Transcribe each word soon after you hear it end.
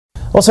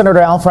Well, Senator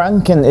Al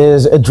Franken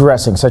is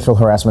addressing sexual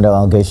harassment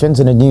allegations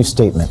in a new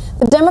statement.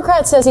 The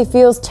Democrat says he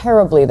feels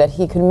terribly that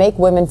he could make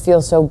women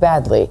feel so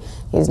badly.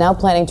 He's now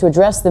planning to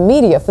address the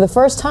media for the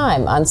first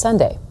time on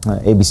Sunday.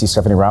 ABC's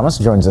Stephanie Ramos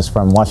joins us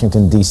from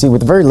Washington, D.C.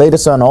 with the very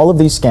latest on all of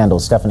these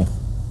scandals. Stephanie.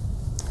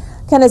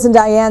 Candace and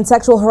Diane,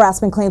 sexual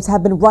harassment claims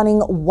have been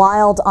running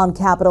wild on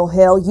Capitol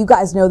Hill. You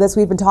guys know this.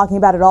 We've been talking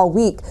about it all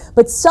week.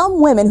 But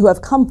some women who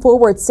have come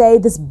forward say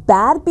this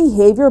bad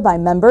behavior by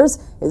members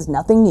is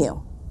nothing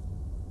new.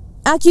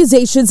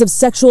 Accusations of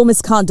sexual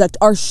misconduct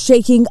are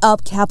shaking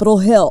up Capitol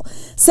Hill.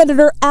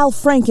 Senator Al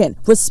Franken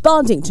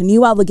responding to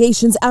new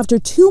allegations after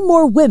two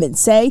more women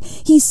say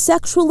he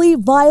sexually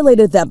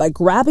violated them by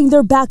grabbing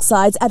their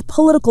backsides at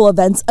political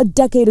events a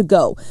decade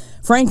ago.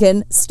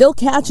 Franken still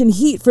catching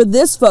heat for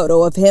this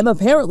photo of him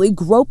apparently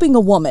groping a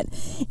woman.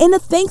 In a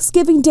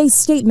Thanksgiving Day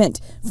statement,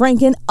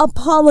 Franken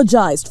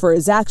apologized for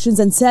his actions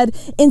and said,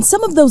 "In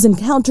some of those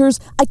encounters,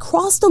 I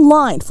crossed a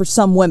line for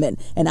some women,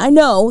 and I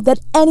know that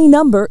any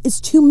number is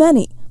too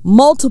many."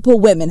 Multiple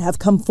women have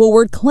come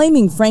forward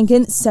claiming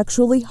Franken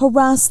sexually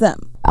harassed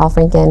them. Al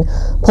Franken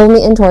pulled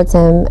me in towards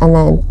him and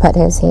then put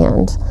his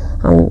hand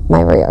on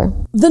my rear.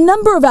 The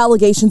number of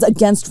allegations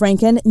against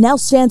Franken now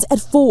stands at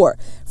 4.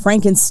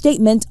 Franken's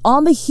statement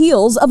on the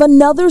heels of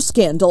another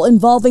scandal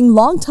involving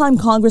longtime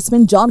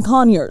Congressman John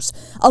Conyers.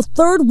 A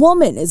third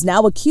woman is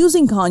now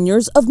accusing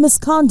Conyers of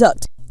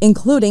misconduct,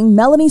 including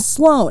Melanie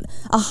Sloan,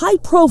 a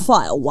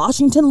high-profile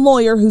Washington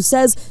lawyer who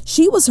says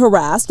she was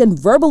harassed and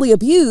verbally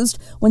abused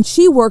when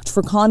she worked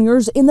for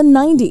Conyers in the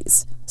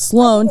 90s.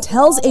 Sloan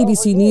tells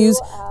ABC News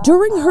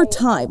during her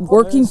time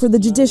working for the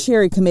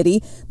Judiciary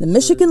Committee, the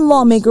Michigan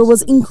lawmaker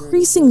was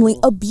increasingly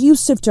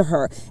abusive to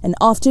her and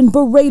often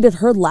berated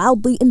her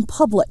loudly in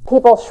public.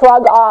 People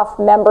shrug off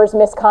members'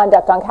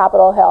 misconduct on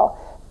Capitol Hill.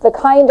 The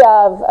kind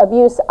of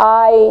abuse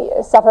I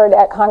suffered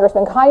at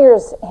Congressman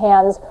Conyers'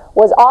 hands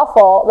was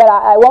awful, but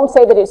I won't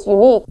say that it's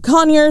unique.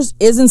 Conyers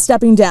isn't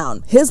stepping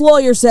down. His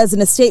lawyer says in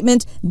a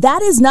statement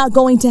that is not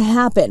going to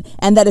happen,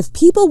 and that if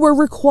people were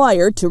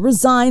required to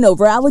resign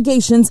over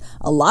allegations,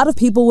 a lot of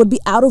people would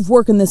be out of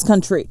work in this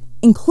country,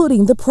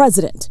 including the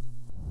president.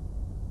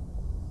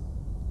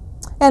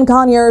 And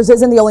Conyers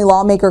isn't the only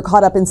lawmaker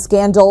caught up in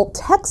scandal.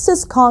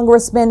 Texas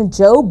Congressman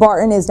Joe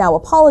Barton is now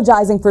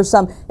apologizing for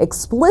some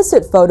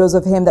explicit photos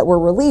of him that were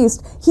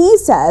released, he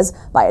says,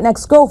 by an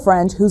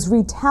ex-girlfriend who's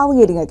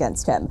retaliating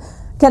against him.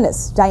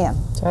 Candace, Diane.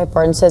 That's right.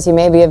 Barton says he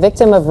may be a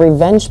victim of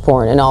revenge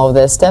porn in all of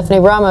this. Stephanie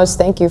Ramos,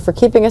 thank you for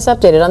keeping us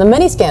updated on the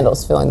many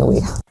scandals filling the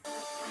week.